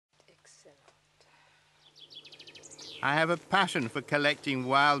I have a passion for collecting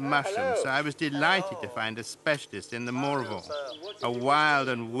wild mushrooms, so I was delighted to find a specialist in the Morvan, a wild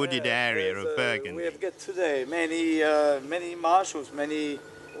and wooded area of Burgundy. We have got today many mushrooms, many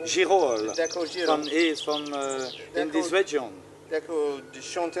girolles from in this region. They're called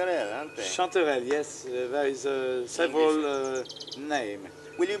chanterelles, aren't they? Chanterelles, yes. There is several names.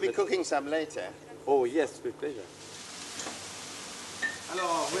 Will you be cooking some later? Oh yes, with pleasure.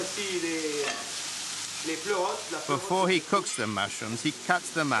 Alors, voici les pleurotes. Before he cooks the mushrooms, he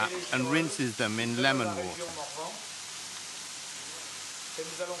cuts them up and rinses them in lemon water.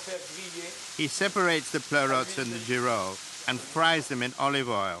 He separates the pleurotes and the girolles and fries them in olive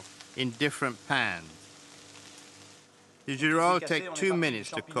oil in different pans. The girolles take 2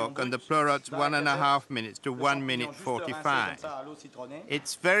 minutes to cook and the pleurotes 1.5 minutes to 1 minute 45.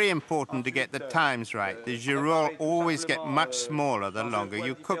 It's very important to get the times right. The girolles always get much smaller the longer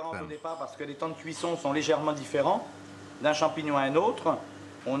you cook them. Parce que les temps de cuisson sont légèrement différents d'un champignon à un autre.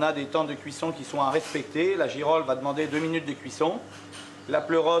 On a des temps de cuisson qui sont à respecter. La girolle va demander 2 minutes de cuisson. La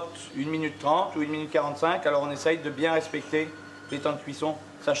pleurote 1 minute 30 ou 1 minute 45. Alors on essaye de bien respecter les temps de cuisson,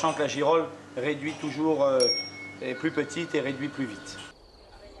 sachant que la girolle réduit toujours est plus petite et réduit plus vite.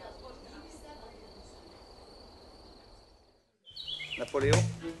 Napoleon.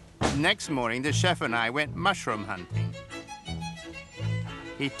 Next morning, the chef and I went mushroom hunting.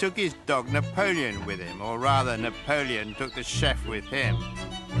 He took his dog Napoleon with him, or rather, Napoleon took the chef with him.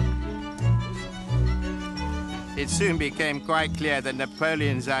 It soon became quite clear that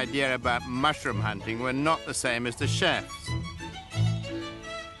Napoleon's idea about mushroom hunting were not the same as the chef's.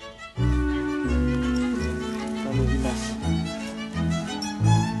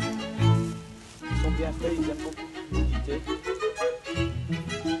 Ils sont bien faits, ils aiment beaucoup l'humidité.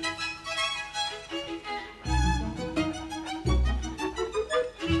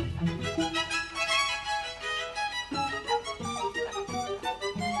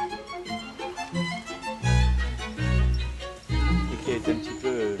 Et qui est un petit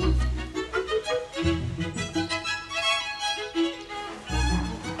peu...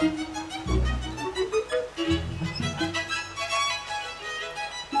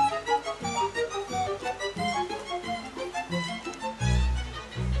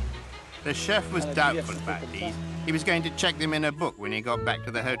 The chef was doubtful about these. He was going to check them in a book when he got back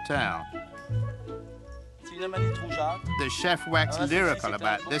to the hotel. The chef waxed lyrical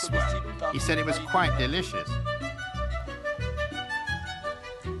about this one. He said it was quite delicious.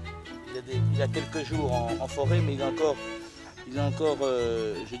 Il y a quelques jours en forêt, mais il est encore,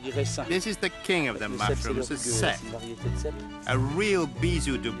 je dirais, sain. This is the king of the mushrooms, the cep, a real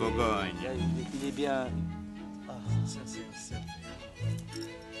bisou de Bourgogne. Il est bien... Ah, ça c'est un cep.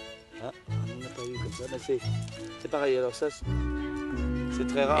 Ah, on n'a pas eu comme ça, mais c'est pareil, alors ça, c'est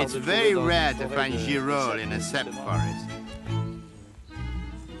très rare. It's very rare to find girolles in a cep forest.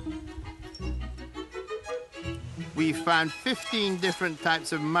 We found 15 different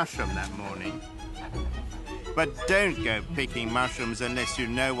types of mushroom that morning. But don't go picking mushrooms unless you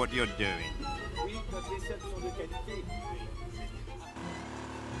know what you're doing.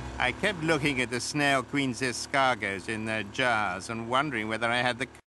 I kept looking at the snail queen's escargots in their jars and wondering whether I had the